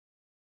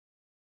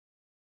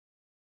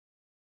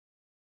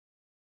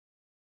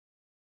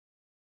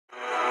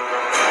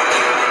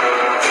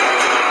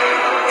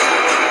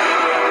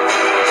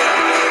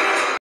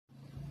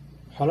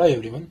Hello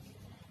everyone.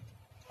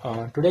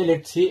 Today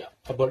let's see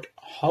about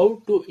how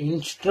to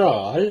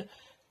install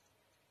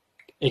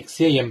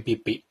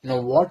XAMPP.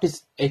 Now what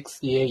is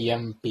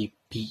XAMPP?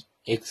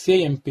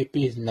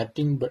 XAMPP is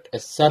nothing but a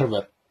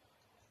server.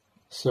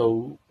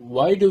 So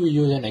why do we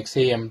use an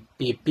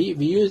XAMPP?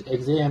 We use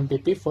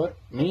XAMPP for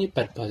many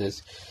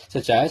purposes,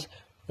 such as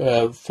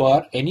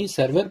for any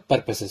server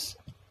purposes.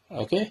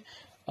 Okay.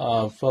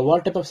 For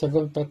what type of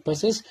server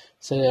purposes?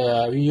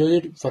 So we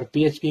use it for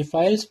PHP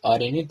files or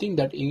anything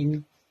that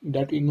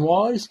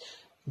involves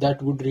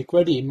that would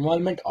require the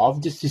involvement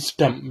of the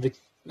system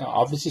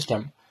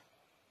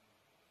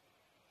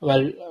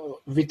Well,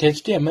 with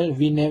HTML,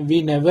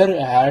 we never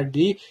had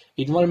the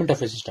involvement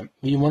of a system.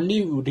 We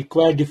only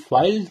require the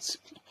files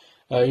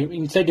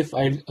inside the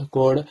file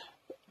code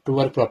to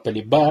work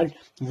properly. But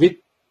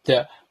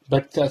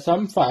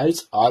some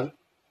files or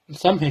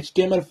some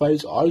HTML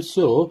files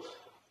also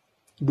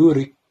do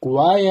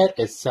require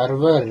a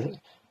server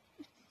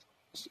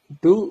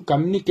to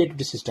communicate with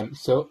the system.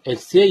 So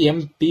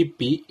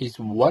XAMPP is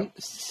one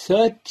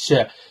such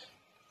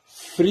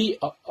free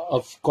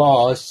of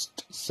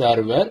cost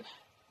server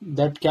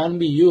that can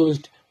be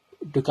used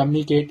to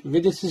communicate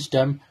with the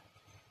system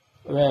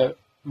when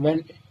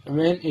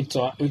it's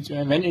on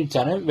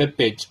a web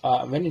page.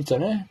 When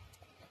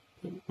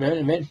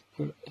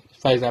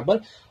for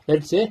example,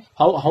 let's say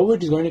how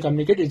it is going to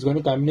communicate. It's going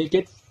to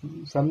communicate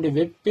from the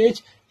web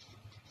page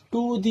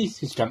to the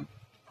system.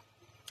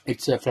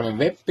 It's from a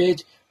web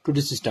page to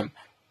the system.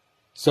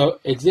 So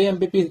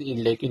XAMPP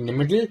is like in the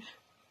middle,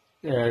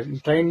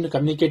 trying to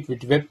communicate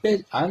with web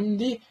page and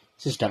the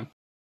system.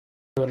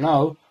 So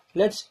now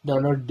let's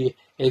download the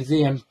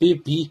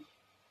XAMPP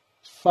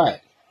file,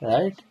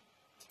 right?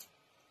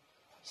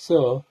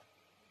 So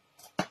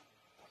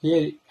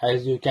here,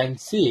 as you can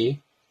see,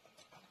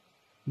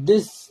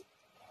 this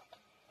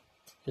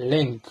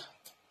link,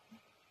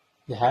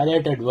 the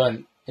highlighted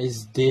one,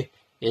 is the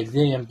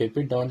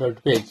XAMPP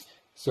download page.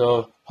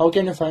 So how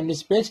can you find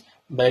this page?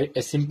 By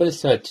a simple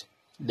search.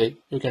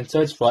 You can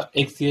search for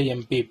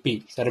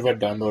XAMPP server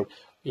download.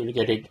 You will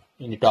get it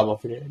in the top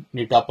of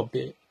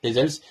the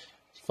results.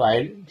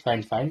 File,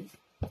 find,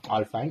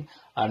 all fine.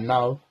 And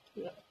now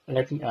I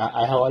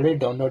have already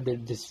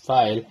downloaded this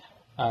file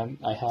and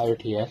I have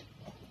it here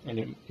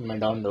in my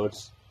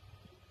downloads.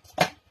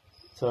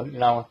 So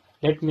now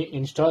let me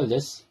install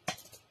this.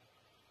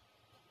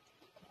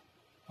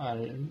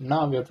 And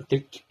now we have to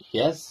click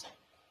yes,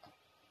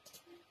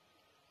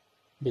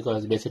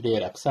 because basically we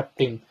are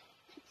accepting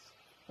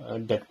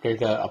that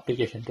particular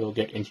application to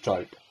get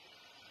installed.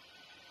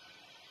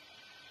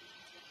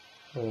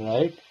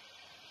 Right,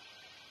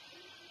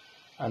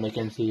 and you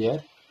can see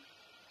here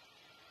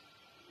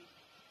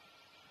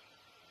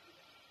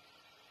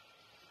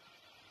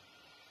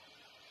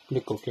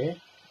click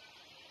OK.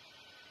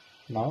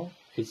 Now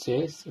it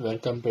says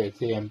welcome to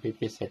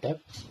XAMPP setup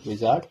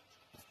wizard.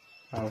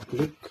 Now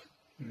click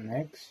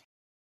next.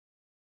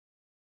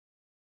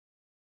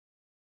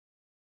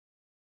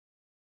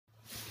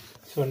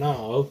 So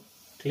now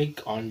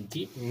click on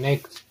the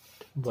next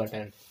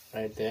button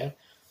right there,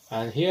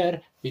 and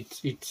here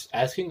it's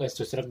asking us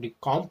to select the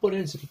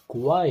components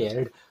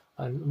required,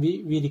 and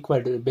we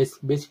require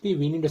basically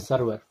we need a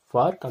server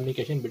for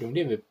communication between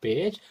the web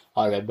page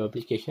or web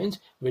applications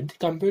with the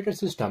computer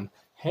system.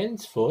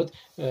 Henceforth,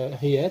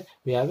 here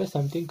we have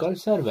something called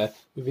server.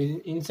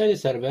 Inside the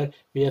server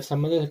we have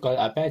some other called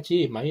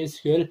Apache,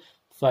 MySQL,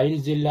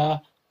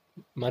 FileZilla,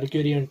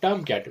 Mercury and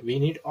Tomcat. We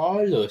need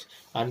all those,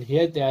 and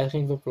here they are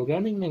asking for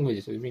programming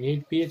languages. We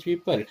need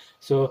PHP, Perl.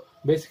 So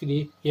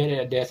basically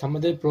here there are some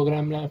other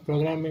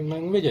programming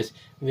languages.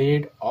 We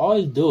need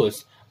all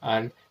those,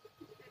 and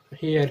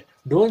here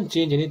don't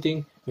change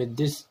anything with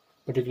this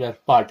particular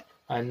part.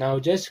 And now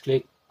just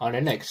click on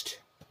a next,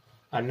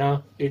 and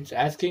now it's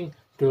asking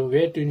to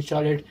where to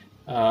install it.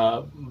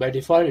 By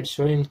default it's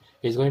showing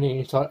it's going to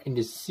install in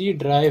the C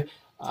drive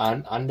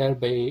and under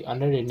the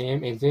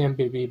name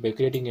XAMPP by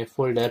creating a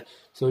folder.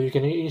 So you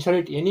can install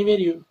it anywhere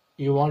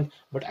you want,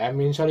 but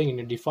I'm installing in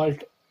the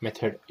default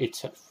method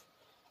itself.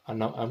 And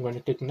now I'm going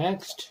to click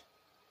next,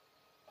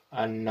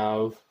 and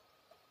now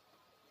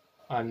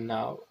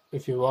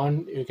if you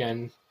want you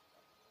can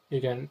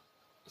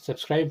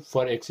subscribe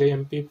for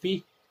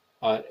XAMPP,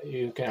 or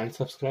you can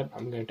unsubscribe.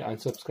 I'm going to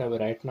unsubscribe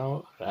right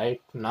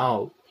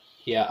now.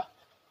 Yeah,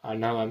 and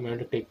now I'm going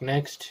to click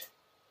next,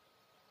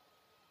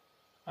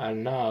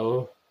 and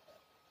now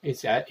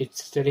it's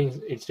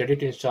ready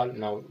to install.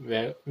 Now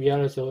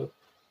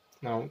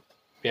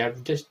we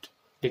have just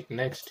click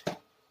next,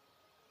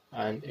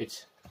 and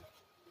it's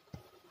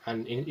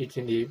in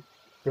the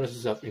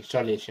process of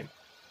installation.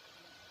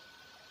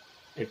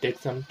 It takes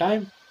some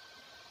time.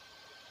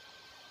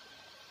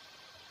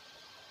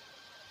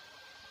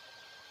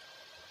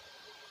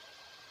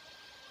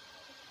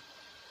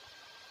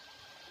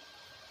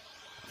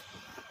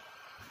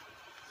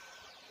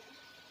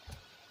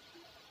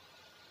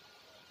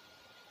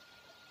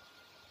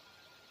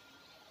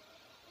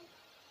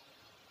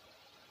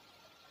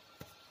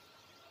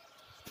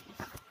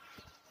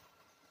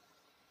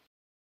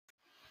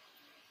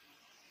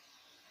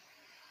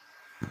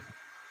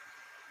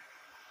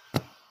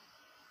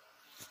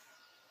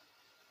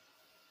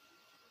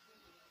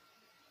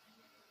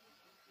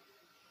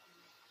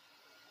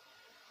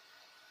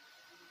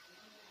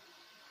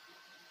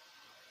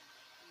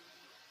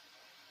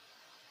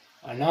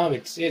 and now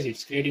it says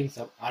it's creating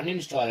some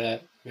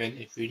uninstaller. When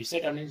if we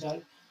reset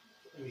uninstall,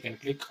 we can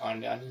click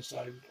on the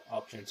uninstalled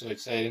option. So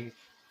it's saying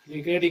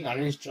creating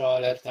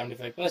uninstaller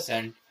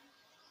 75%,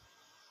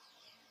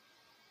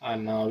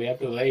 and now we have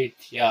to wait.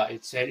 Yeah,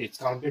 it said it's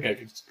completed.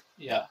 It's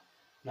yeah.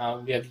 Now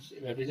we have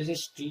to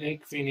just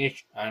click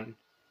finish, and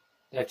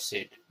that's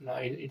it. Now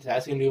it's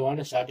asking, do you want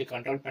to start the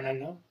control panel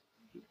now?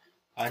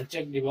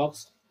 Uncheck the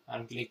box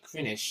and click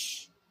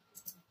finish.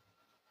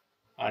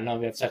 And now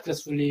we have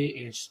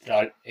successfully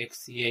installed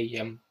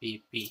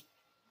XAMPP.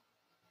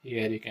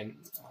 Here you can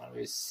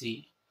always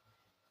see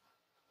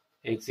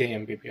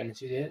XAMPP, and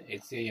see there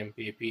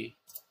XAMPP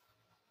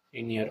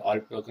in your all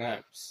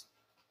programs.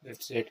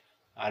 That's it.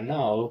 And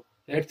now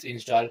let's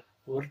install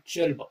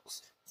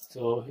VirtualBox.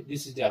 So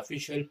this is the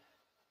official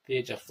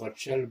page of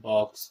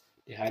VirtualBox,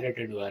 the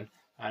highlighted one.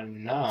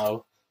 And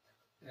now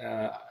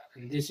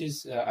this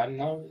is the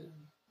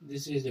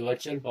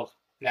VirtualBox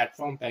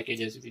platform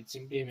packages, which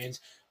simply means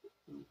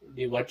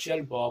the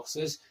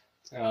VirtualBoxes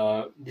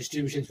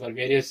distributions for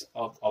various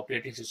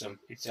operating systems.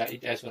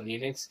 It has for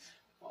Linux,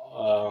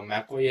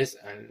 Mac OS,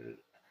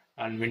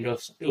 and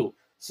Windows too.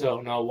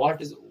 So now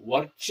what is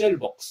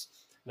VirtualBox?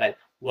 Well,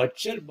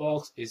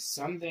 VirtualBox is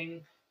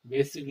something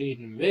basically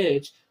in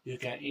which you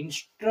can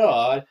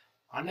install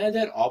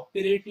another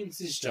operating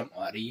system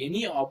or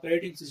any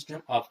operating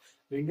system of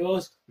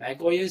Windows, Mac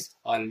OS,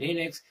 or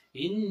Linux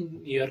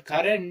in your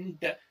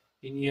current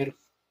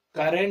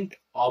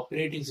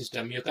operating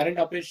system. Your current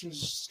operating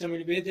system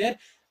will be there,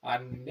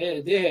 and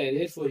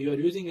therefore you are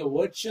using a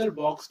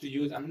VirtualBox to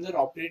use another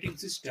operating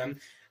system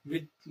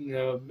with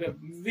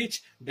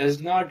which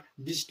does not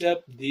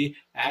disturb the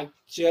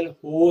actual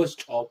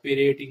host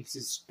operating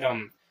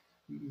system,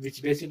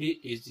 which basically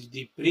is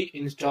the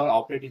pre-installed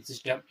operating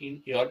system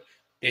in your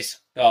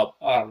desktop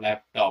or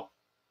laptop.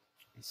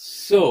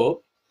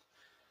 So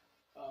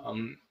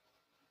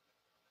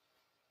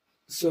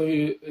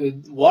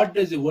what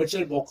does the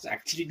VirtualBox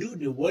actually do?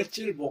 The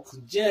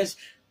VirtualBox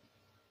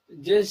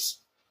just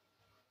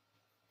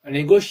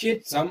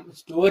negotiate some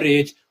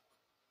storage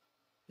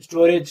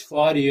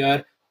for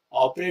your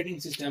operating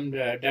system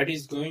that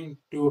is going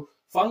to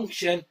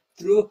function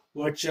through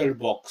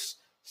VirtualBox.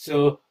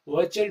 So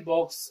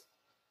VirtualBox,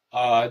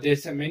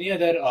 there's many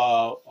other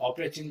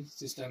operating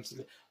systems,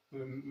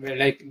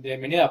 like there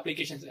are many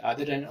applications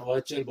other than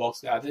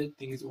VirtualBox. The other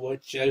thing is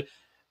virtual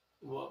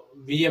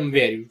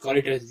VMware. We call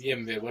it as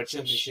VMware,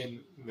 virtual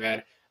machine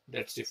where,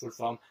 that's the full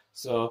form.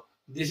 So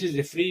this is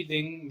a free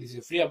thing, this is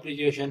a free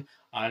application,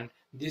 and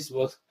this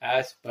works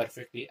as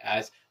perfectly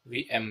as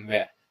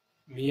VMware.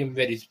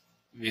 VMware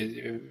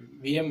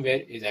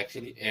is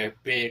actually a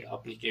paid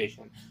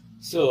application.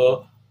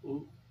 So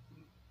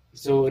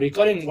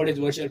recalling what is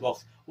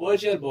VirtualBox.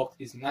 VirtualBox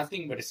is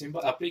nothing but a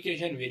simple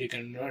application where you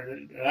can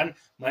run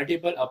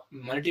multiple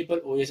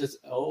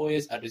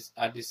OS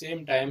at the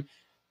same time,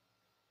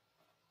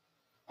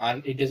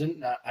 and it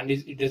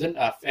doesn't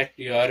affect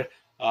your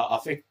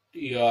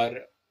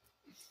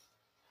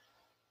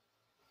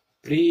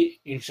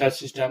pre-installed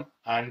system.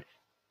 And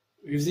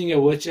using a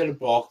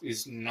VirtualBox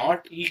is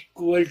not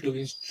equal to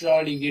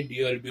installing a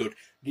dual boot.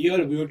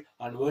 Dual boot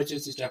and virtual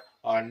system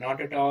are not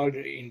at all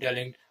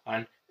interlinked,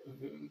 and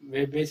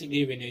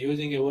basically when you're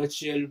using a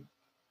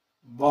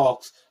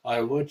VirtualBox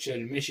or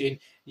virtual machine,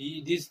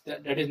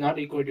 that is not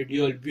equal to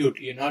dual boot.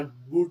 You're not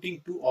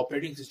booting two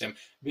operating system.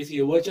 Basically,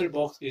 a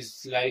VirtualBox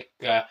is like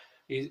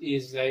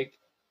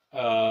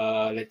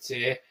let's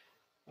say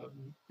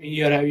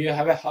you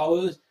have a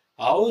house,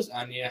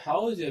 and in a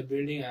house you're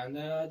building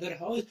another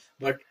house,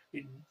 but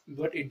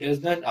it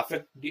does not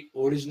affect the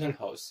original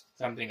house,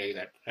 something like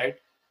that, right?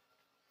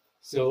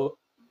 So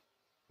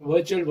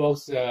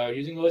VirtualBox,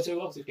 using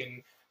VirtualBox, you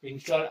can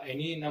install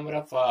any number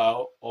of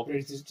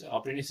operating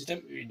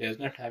system. It does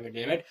not have a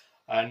limit,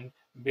 and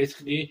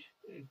basically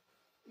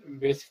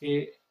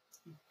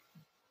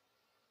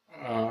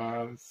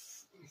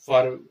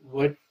for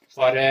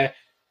a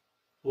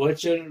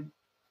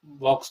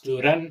VirtualBox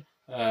to run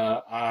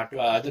to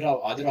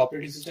other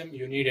operating system,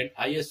 you need an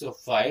ISO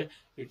file,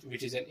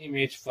 which is an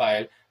image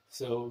file.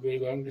 So we're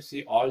going to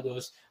see all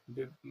those.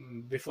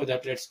 Before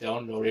that, let's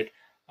download it.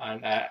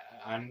 And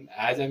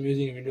as I'm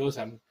using Windows,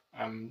 I'm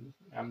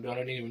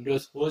downloading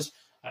Windows host,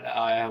 and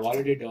I have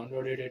already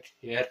downloaded it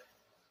here.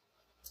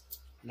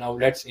 Now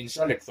let's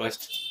install it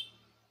first.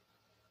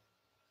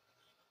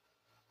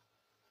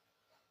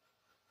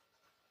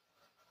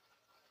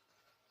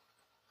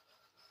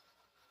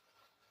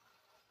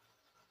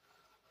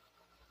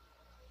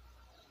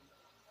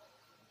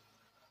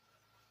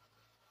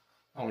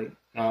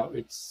 Now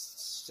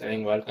it's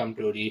saying welcome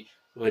to the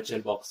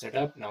VirtualBox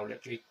setup. Now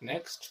let's click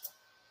next.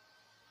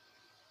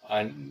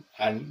 And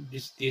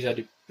these are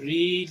the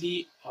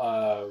really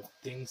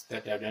things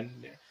that I've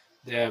done.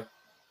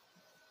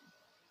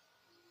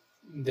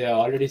 They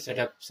already set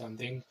up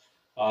something,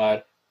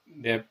 or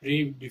they're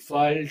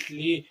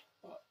pre-defaultly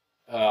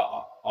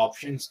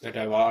options that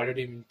have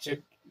already been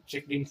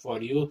checked in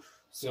for you.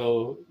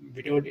 So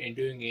without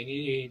doing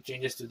any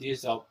changes to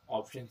these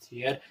options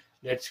here,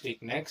 let's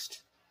click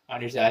next,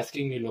 and it's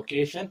asking the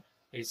location.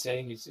 it's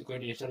saying it's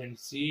going to install in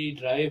C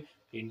drive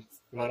in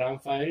program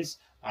files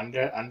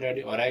under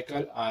the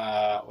Oracle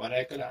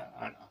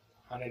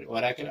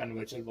and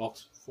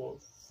VirtualBox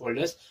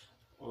folders.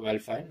 Well,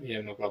 fine, we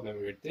have no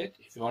problem with it.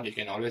 If you want, you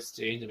can always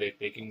change by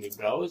clicking the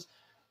browse,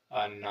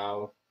 and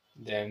now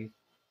then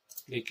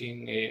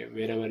clicking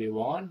wherever you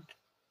want.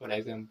 For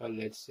example,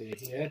 let's say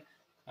here,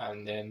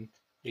 and then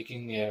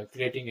clicking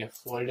creating a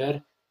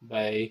folder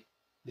by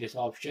this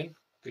option,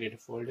 create a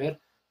folder,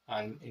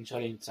 and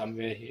installing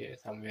somewhere here,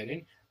 somewhere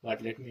in.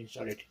 But let me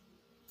install it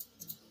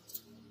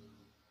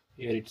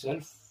here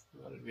itself,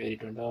 where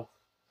it went off.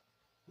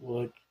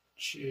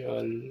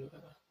 Virtual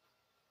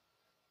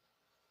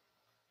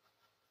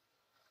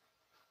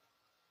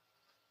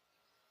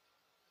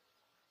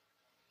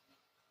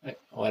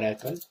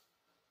Oracle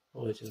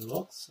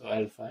VirtualBox.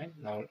 Well, fine.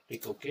 Now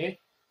click OK,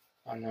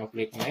 and now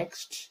click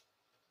next.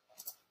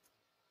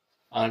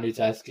 And it's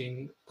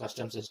asking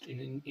custom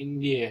in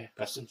the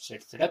custom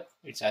set setup.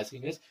 It's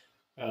asking us,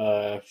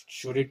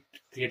 should it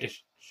create a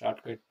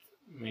shortcut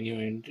menu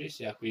entries?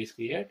 Yeah, please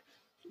create.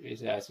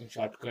 It's asking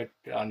shortcut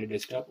on the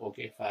desktop.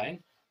 Okay,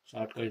 fine.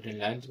 Shortcut in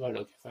launchpad.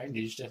 Okay, fine.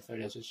 Digital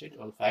file associate.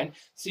 Okay, fine.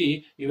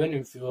 See, even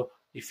if you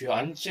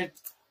uncheck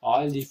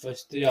all the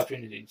first three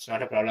options, it's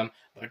not a problem.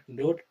 But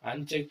don't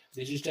uncheck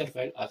register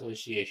file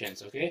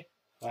associations. Okay,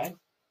 fine.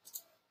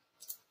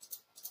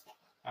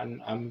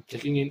 And I'm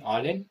checking in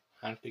all in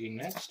and clicking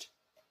next.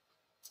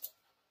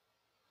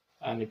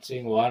 And it's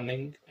saying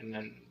warning and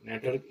then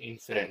network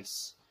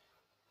inference.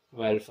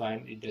 Well,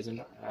 fine. It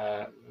doesn't.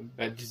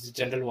 But this is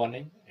general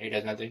warning. It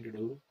has nothing to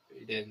do.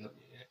 It is no,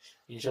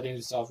 installing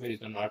the software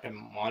is not a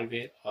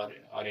malware or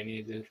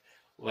any other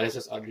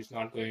viruses, or it's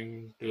not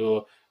going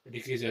to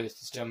decrease your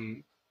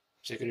system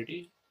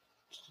security.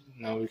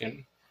 Now we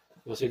can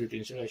proceed with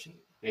installation.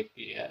 Click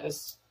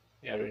yes.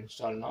 We have to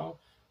install now,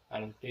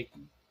 and click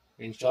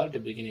install to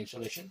begin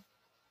installation.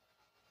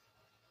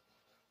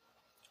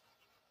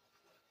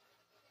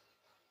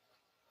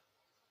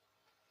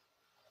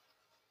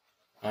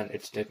 And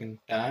it's taking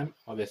time.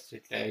 Obviously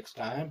it takes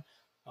time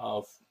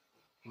of,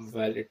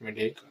 well, it may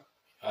take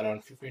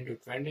around 15 to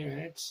 20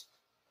 minutes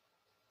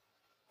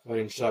for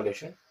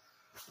installation.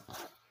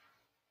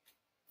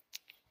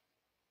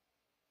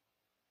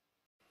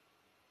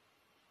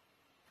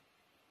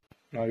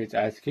 Now it's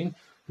asking,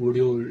 would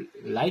you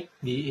like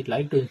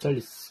to install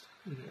this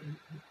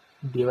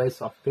device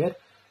software?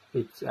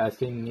 It's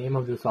asking name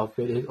of the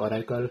software is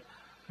Oracle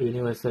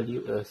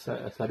Universal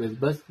Service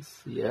Bus.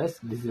 Yes,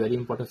 this is very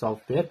important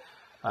software.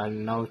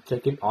 And now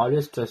check in,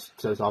 always trust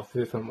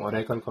software from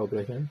Oracle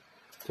Corporation.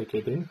 Check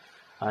it in.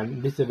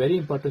 And this is a very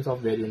important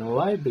software. You know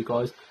why?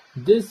 Because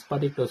this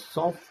particular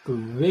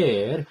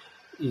software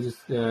is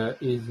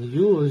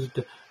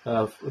used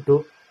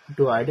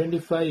to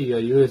identify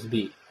your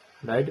USB.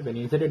 Right? When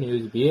you insert an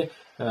USB,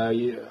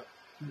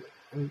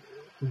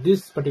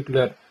 this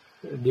particular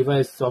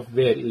device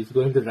software is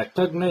going to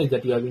recognize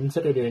that you have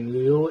inserted a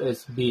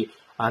USB,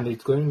 and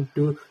it's going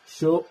to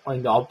show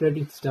on the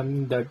operating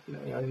system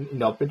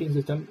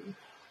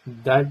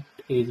that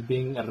is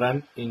being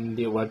run in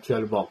the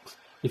VirtualBox.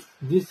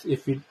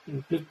 If you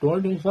click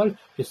don't install,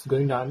 it's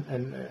going to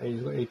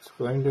it's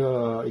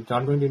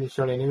not going to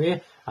install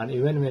anyway, and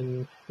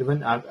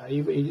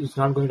it's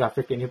not going to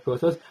affect any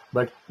process.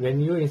 But when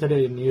you insert a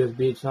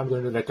USB, it's not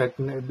going to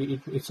recognize.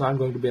 It's not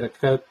going to be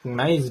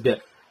recognized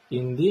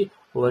in the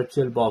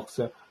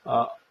VirtualBox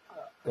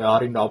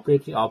or in the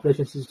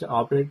operating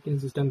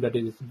system that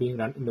is being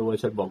run in the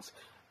VirtualBox.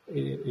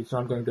 It's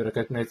not going to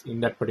recognize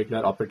in that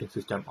particular operating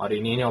system or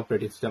in any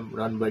operating system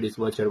run by this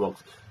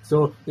VirtualBox.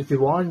 So if you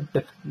want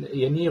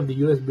any of the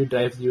USB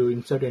drives you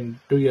insert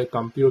into your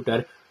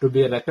computer to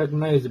be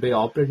recognized by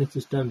operating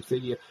systems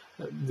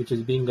which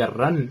is being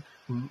run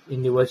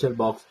in the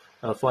VirtualBox,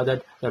 for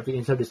that you have to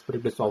insert this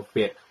particular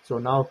software. So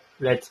now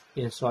let's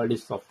install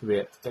this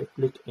software. So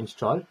click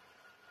install.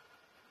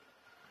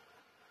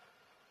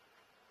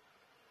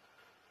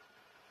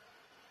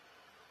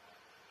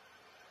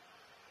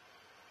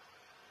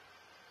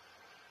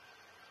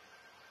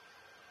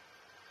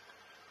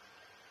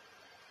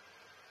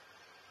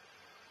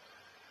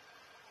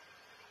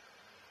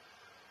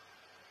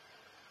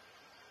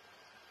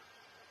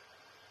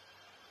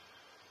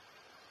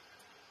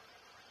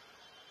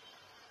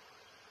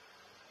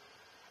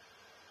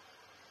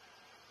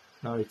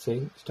 Now it's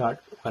saying start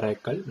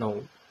Oracle.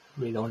 No,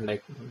 we don't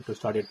like to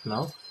start it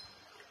now.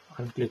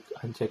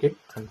 Uncheck it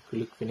and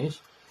click finish.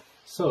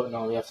 So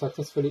now we have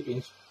successfully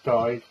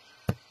installed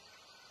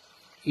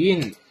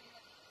in,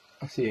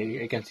 see,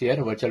 you can see here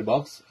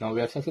VirtualBox. Now we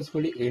have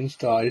successfully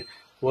installed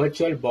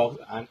VirtualBox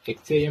and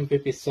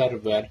XAMPP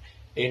server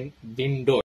in Windows.